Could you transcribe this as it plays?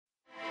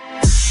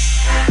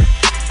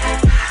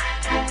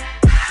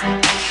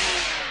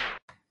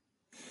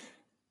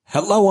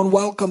Hello and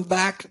welcome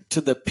back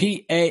to the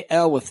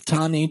PAL with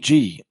Tani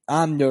G.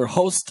 I'm your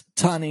host,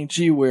 Tani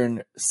G. We're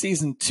in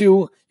Season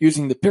 2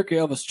 using the Pirkei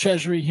Avos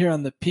Treasury here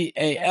on the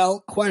PAL.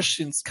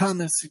 Questions,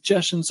 comments,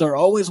 suggestions are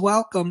always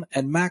welcome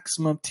at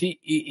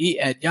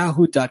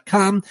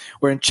MaximumTEE@yahoo.com.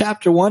 We're in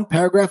Chapter 1,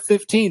 Paragraph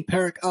 15,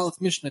 Perek Aleph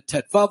Mishnah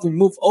Tet Vav. We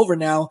move over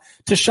now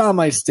to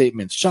Shammai's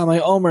statements. Shammai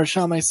Omer,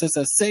 Shammai says,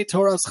 Asay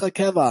Torah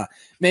Schakeva,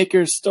 make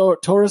your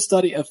Torah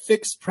study a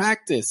fixed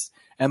practice.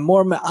 And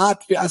more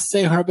ma'at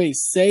v'aseh harbe,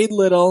 say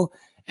little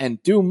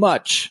and do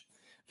much.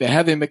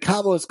 V'heve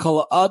mekabel is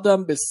called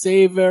adam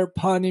b'sever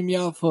panim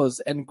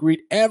yafos, and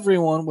greet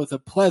everyone with a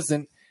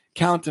pleasant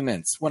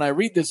countenance. When I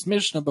read this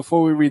Mishnah,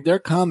 before we read their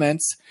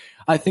comments,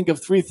 I think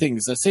of three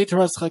things. Asay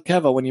Torah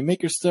Schakeva, when you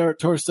make your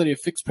Torah study a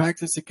fixed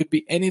practice, it could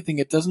be anything.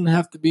 It doesn't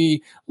have to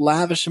be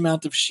lavish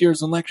amount of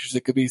shiurs and lectures.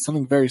 It could be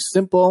something very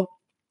simple.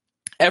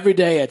 Every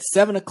day at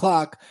 7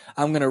 o'clock,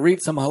 I'm going to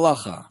read some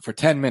halacha for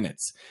 10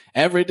 minutes.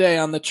 Every day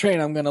on the train,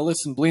 I'm going to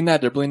listen bli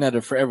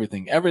neder for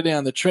everything. Every day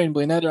on the train,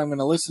 bli neder, I'm going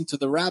to listen to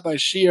the rabbi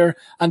shiur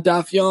on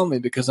Daf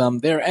Yomi because I'm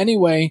there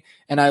anyway,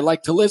 and I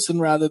like to listen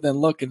rather than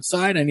look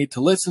inside. I need to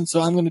listen,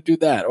 so I'm going to do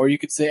that. Or you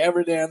could say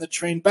every day on the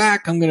train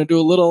back, I'm going to do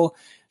a little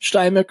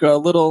Shtaimek, or a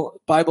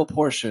little Bible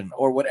portion,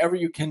 or whatever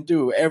you can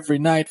do every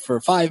night for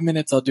 5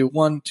 minutes. I'll do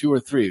 1, 2, or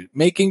 3.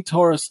 Making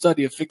Torah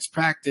study a fixed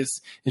practice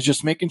is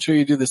just making sure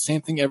you do the same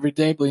thing every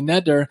day. Bli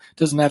neder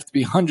doesn't have to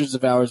be hundreds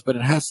of hours, but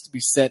it has to be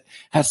set,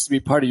 has to be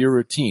part of your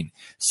routine.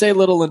 Say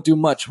little and do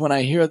much. When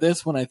I hear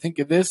this, when I think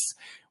of this,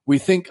 we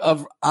think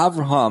of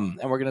Avraham,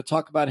 and we're going to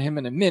talk about him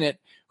in a minute,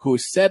 who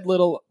said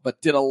little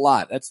but did a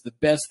lot. That's the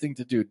best thing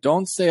to do.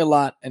 Don't say a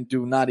lot and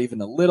do not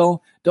even a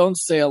little. Don't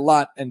say a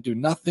lot and do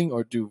nothing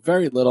or do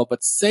very little,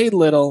 but say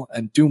little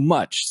and do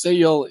much. Say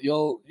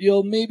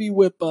you'll maybe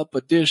whip up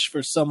a dish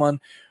for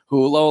someone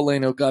who, lo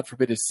aleinu, God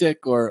forbid, is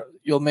sick, or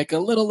you'll make a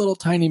little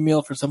tiny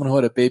meal for someone who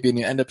had a baby and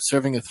you end up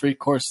serving a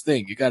 3-course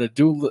thing. You got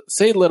to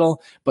say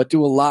little but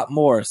do a lot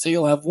more. Say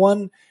you'll have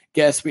 1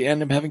 guest, we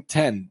end up having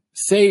 10.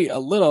 Say a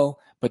little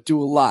but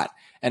do a lot.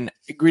 And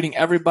greeting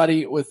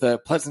everybody with a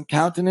pleasant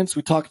countenance.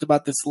 We talked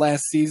about this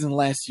last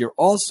year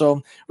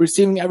also.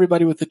 Receiving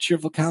everybody with a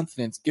cheerful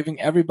countenance, giving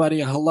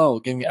everybody a hello,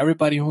 giving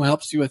everybody who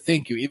helps you a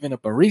thank you, even a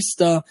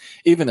barista,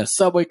 even a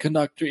subway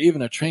conductor,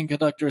 even a train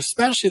conductor,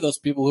 especially those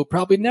people who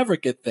probably never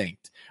get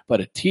thanked.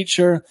 But a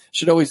teacher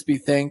should always be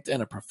thanked,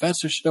 and a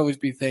professor should always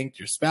be thanked.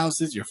 Your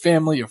spouses, your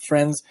family, your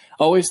friends,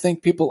 always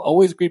thank people,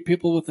 always greet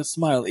people with a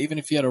smile. Even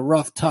if you had a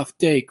rough, tough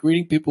day,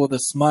 greeting people with a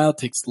smile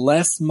takes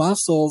less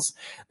muscles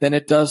than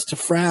it does to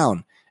frown.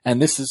 And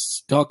this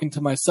is talking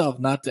to myself,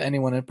 not to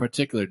anyone in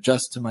particular,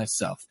 just to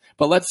myself.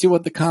 But let's see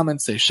what the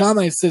comments say.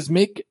 Shammai says,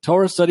 make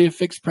Torah study a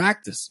fixed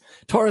practice.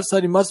 Torah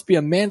study must be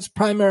a man's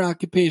primary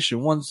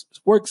occupation. One's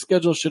work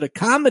schedule should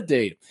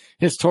accommodate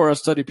his Torah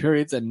study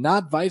periods and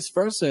not vice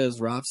versa, as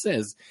Rav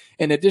says.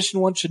 In addition,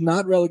 one should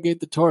not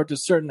relegate the Torah to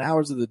certain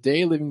hours of the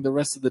day, leaving the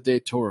rest of the day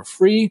Torah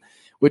free,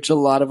 which a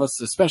lot of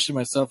us, especially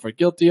myself, are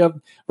guilty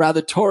of.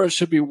 Rather, Torah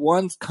should be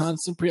one's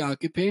constant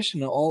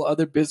preoccupation, and all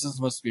other business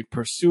must be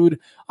pursued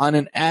on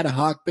an ad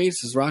hoc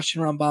basis. Rashi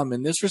and Rambam,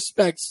 in this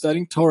respect,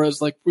 studying Torah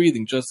is like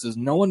breathing. Just as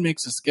no one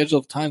makes a schedule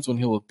of times when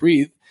he will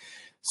breathe,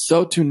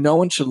 so too no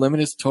one should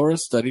limit his Torah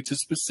study to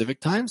specific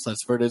time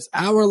slots, for it is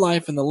our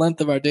life and the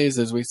length of our days,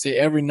 as we say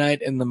every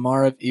night in the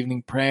Marav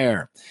evening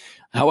prayer.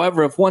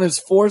 However, if one is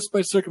forced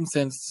by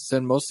circumstances to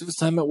spend most of his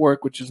time at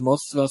work, which is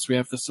most of us, we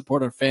have to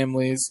support our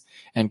families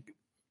and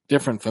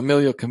different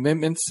familial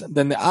commitments,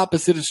 then the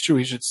opposite is true.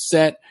 He should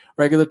set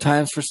regular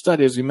times for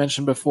study, as we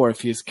mentioned before.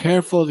 If he is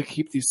careful to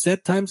keep these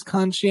set times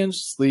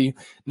conscientiously,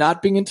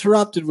 not being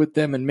interrupted with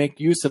them, and make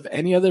use of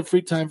any other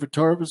free time for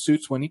Torah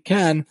pursuits when he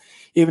can,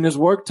 even his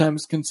work time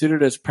is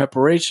considered as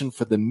preparation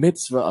for the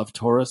mitzvah of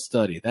Torah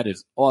study. That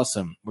is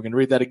awesome. We're going to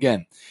read that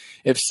again.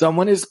 If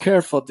someone is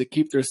careful to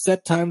keep their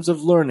set times of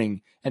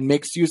learning and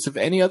makes use of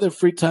any other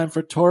free time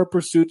for Torah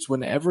pursuits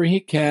whenever he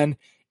can,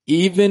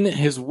 even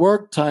his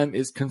work time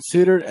is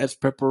considered as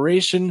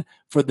preparation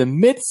for the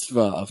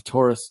mitzvah of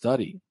Torah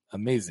study.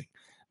 Amazing.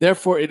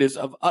 Therefore, it is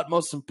of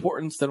utmost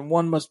importance that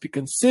one must be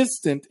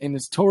consistent in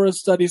his Torah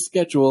study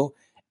schedule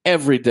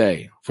every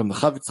day, from the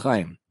Chavetz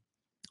Chaim.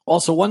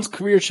 Also, one's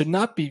career should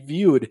not be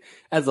viewed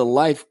as a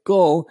life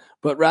goal,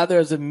 but rather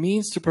as a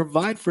means to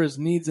provide for his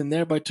needs and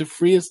thereby to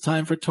free his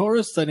time for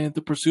Torah study and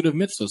the pursuit of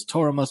mitzvahs.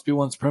 Torah must be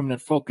one's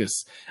permanent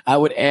focus. I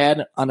would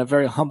add, on a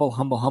very humble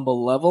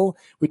level,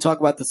 we talk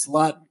about this a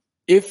lot.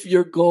 If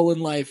your goal in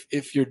life,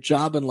 if your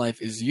job in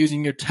life is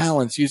using your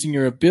talents, using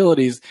your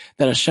abilities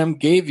that Hashem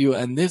gave you,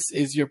 and this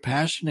is your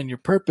passion and your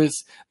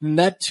purpose, then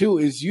that too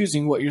is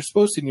using what you're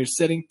supposed to, and you're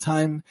setting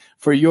time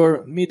for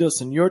your midos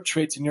and your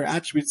traits and your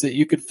attributes that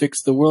you could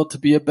fix the world to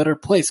be a better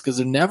place, because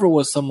there never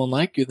was someone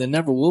like you, there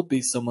never will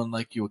be someone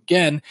like you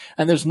again,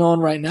 and there's no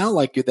one right now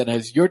like you that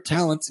has your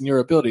talents and your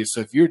abilities. So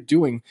if you're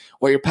doing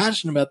what you're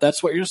passionate about,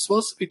 that's what you're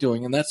supposed to be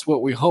doing, and that's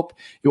what we hope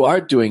you are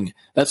doing.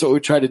 That's what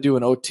we try to do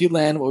in OT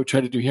land, what we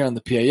try to do here on on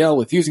the PAL,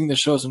 with using the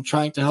shows and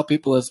trying to help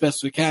people as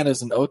best we can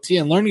as an OT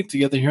and learning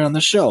together here on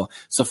the show.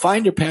 So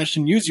find your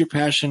passion, use your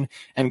passion,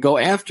 and go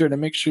after it, and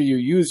make sure you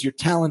use your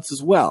talents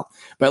as well.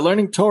 By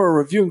learning Torah,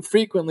 reviewing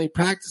frequently,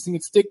 practicing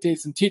its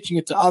dictates, and teaching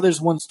it to others,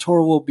 one's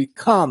Torah will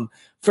become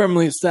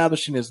firmly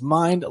established in his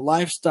mind,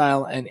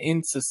 lifestyle, and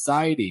in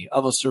society.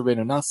 Avos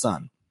Rabbeinu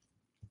Nassan.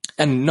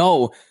 And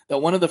know that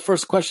one of the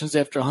first questions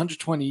after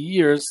 120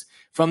 years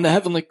from the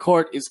heavenly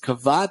court is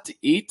Kavat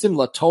Itim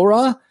La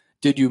Torah.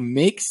 Did you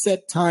make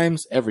set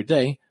times every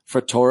day for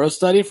Torah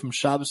study? From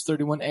Shabbos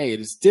 31a. It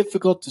is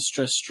difficult to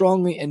stress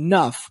strongly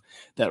enough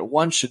that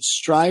one should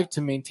strive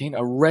to maintain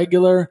a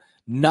regular,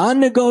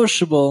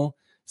 non-negotiable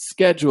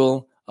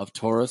schedule of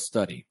Torah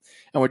study.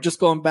 And we're just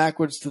going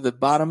backwards to the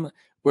bottom.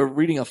 We're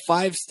reading a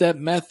 5-step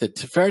method.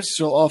 Tiferet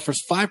Yisrael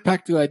offers 5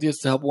 practical ideas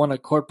to help one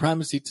accord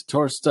primacy to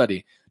Torah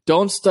study.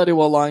 Don't study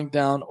while lying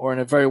down or in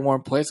a very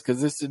warm place,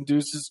 because this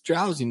induces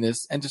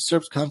drowsiness and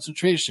disturbs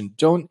concentration.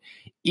 Don't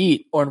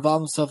eat or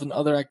involve himself in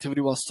other activity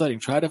while studying.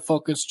 Try to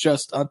focus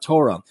just on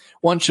Torah.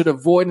 One should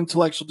avoid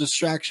intellectual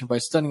distraction. By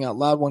studying out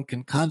loud, one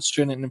can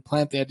concentrate and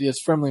implant the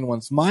ideas firmly in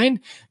one's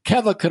mind.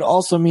 Keva could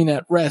also mean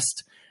at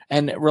rest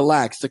and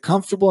relaxed. A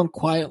comfortable and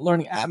quiet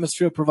learning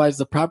atmosphere provides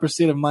the proper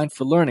state of mind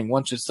for learning.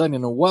 One should study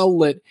in a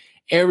well-lit,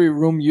 airy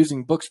room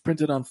using books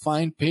printed on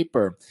fine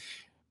paper.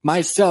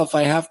 Myself,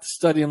 I have to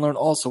study and learn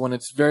also when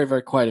it's very,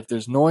 very quiet. If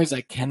there's noise, I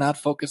cannot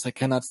focus, I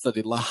cannot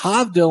study.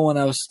 Lahavdil, when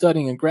I was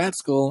studying in grad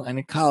school and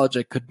in college,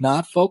 I could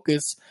not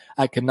focus.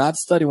 I could not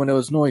study when it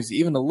was noisy,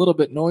 even a little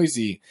bit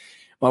noisy.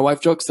 My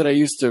wife jokes that I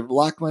used to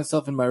lock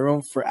myself in my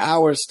room for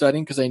hours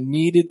studying because I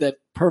needed that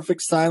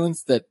perfect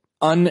silence, that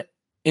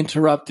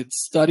uninterrupted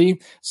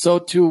study. So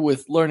too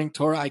with learning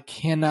Torah, I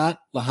cannot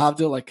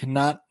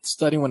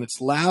study when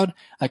it's loud.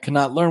 I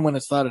cannot learn when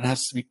it's loud. It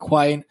has to be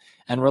quiet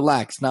and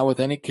relaxed, not with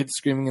any kids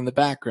screaming in the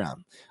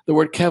background. The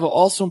word keva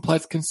also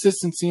implies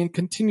consistency and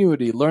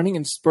continuity. Learning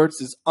in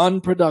spurts is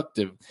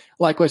unproductive.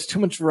 Likewise, too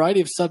much variety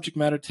of subject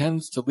matter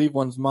tends to leave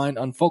one's mind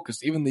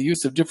unfocused. Even the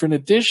use of different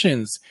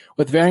editions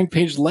with varying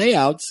page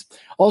layouts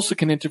also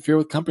can interfere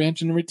with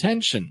comprehension and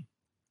retention.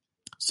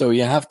 So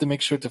you have to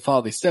make sure to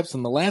follow these steps.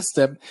 And the last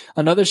step,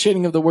 another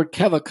shading of the word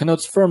keva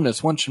connotes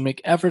firmness. One should make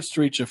efforts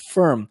to reach a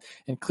firm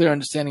and clear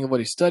understanding of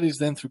what he studies.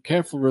 Then through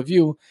careful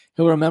review,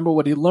 he'll remember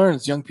what he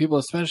learns. Young people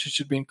especially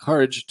should be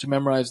encouraged to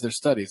memorize their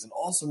studies. And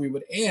also we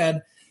would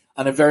add,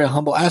 on a very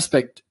humble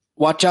aspect,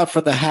 watch out for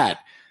the hat.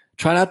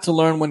 Try not to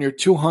learn when you're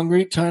too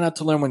hungry. Try not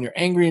to learn when you're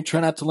angry. And try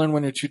not to learn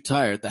when you're too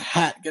tired. The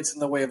hat gets in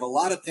the way of a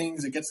lot of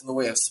things. It gets in the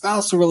way of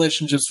spousal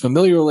relationships,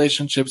 familiar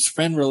relationships,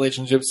 friend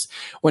relationships.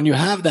 When you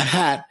have the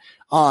hat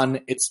on,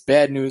 it's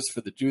bad news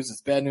for the Jews,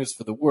 it's bad news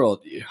for the world.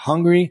 You're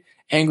hungry,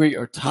 angry,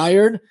 or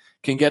tired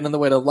can get in the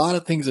way to a lot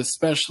of things,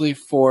 especially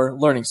for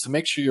learning. So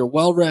make sure you're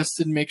well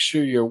rested, make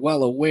sure you're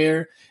well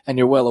aware, and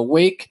you're well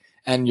awake,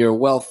 and you're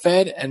well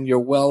fed, and you're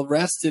well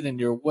rested, and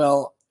you're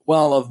well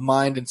of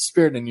mind and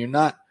spirit, and you're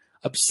not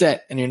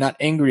upset, and you're not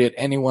angry at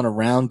anyone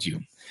around you.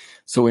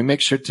 So we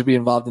make sure to be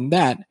involved in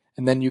that,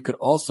 and then you could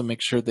also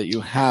make sure that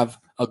you have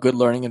a good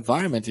learning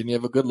environment and you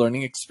have a good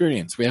learning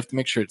experience. We have to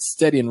make sure it's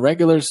steady and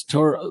regular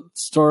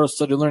Torah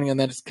study learning, and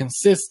that it's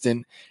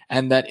consistent,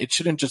 and that it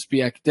shouldn't just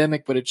be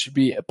academic, but it should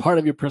be a part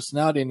of your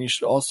personality, and you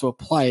should also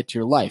apply it to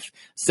your life.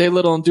 Say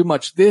little and do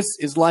much. This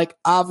is like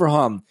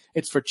Avraham.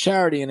 It's for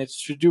charity, and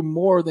it's to do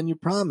more than you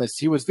promised.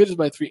 He was visited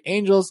by 3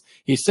 angels.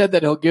 He said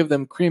that he'll give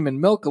them cream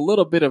and milk, a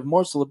little bit of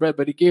morsel of bread,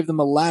 but he gave them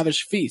a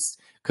lavish feast,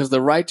 because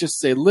the righteous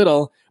say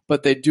little,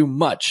 but they do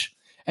much.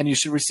 And you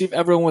should receive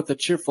everyone with a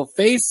cheerful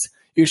face.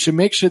 You should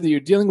make sure that you're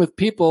dealing with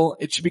people.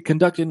 It should be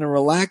conducted in a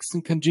relaxed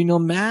and congenial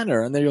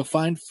manner, and then you'll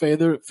find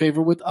favor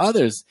with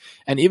others.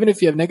 And even if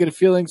you have negative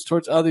feelings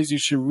towards others, you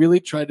should really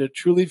try to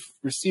truly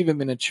receive them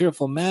in a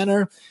cheerful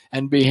manner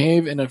and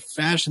behave in a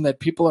fashion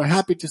that people are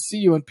happy to see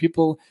you, and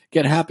people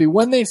get happy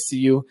when they see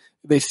you.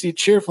 They see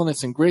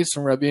cheerfulness and grace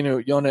from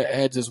Rabbeinu Yonah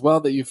adds as well,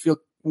 that you feel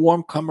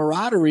warm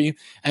camaraderie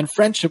and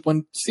friendship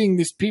when seeing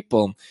these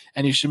people.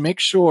 And you should make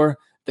sure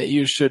that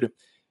you should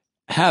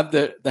have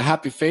the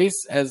happy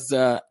face,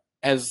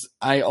 as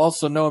I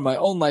also know in my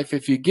own life,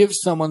 if you give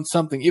someone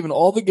something, even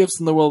all the gifts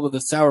in the world, with a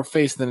sour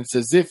face, then it's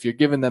as if you're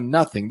giving them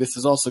nothing. This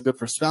is also good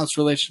for spouse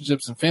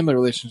relationships and family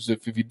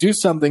relationships. If you do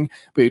something,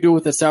 but you do it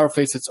with a sour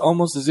face, it's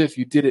almost as if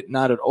you did it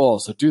not at all.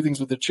 So do things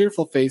with a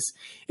cheerful face,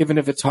 even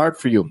if it's hard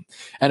for you.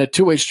 And a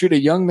two-way street,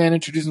 a young man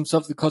introduced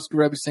himself to the Kotzker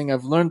Rebbe saying,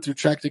 I've learned through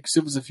Tractate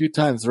Kesubos a few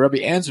times. The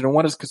Rebbe answered, and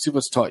what has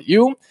Kesubos taught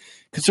you?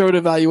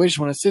 Conservative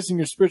evaluation. When assisting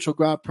your spiritual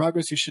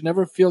progress, you should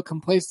never feel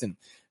complacent.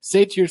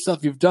 Say to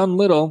yourself, you've done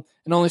little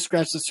and only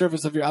scratched the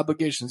surface of your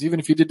obligations. Even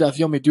if you did Daf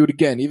Yomi, do it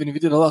again. Even if you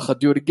did Halacha,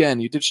 do it again.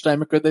 You did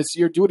Shtei Mikra this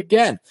year, do it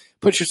again.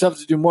 Push yourself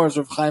to do more, as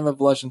Rav Chaim of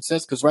Volozhin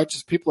says, because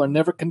righteous people are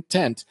never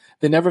content.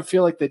 They never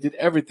feel like they did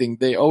everything.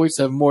 They always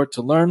have more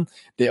to learn.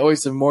 They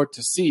always have more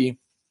to see.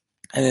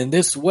 And in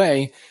this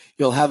way,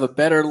 you'll have a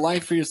better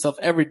life for yourself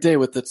every day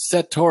with the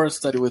set Torah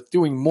study, with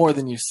doing more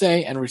than you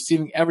say and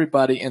receiving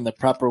everybody in the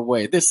proper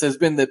way. This has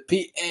been the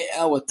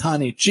PAL with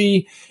Tani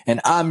G, and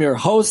I'm your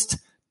host,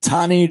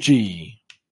 Tani G.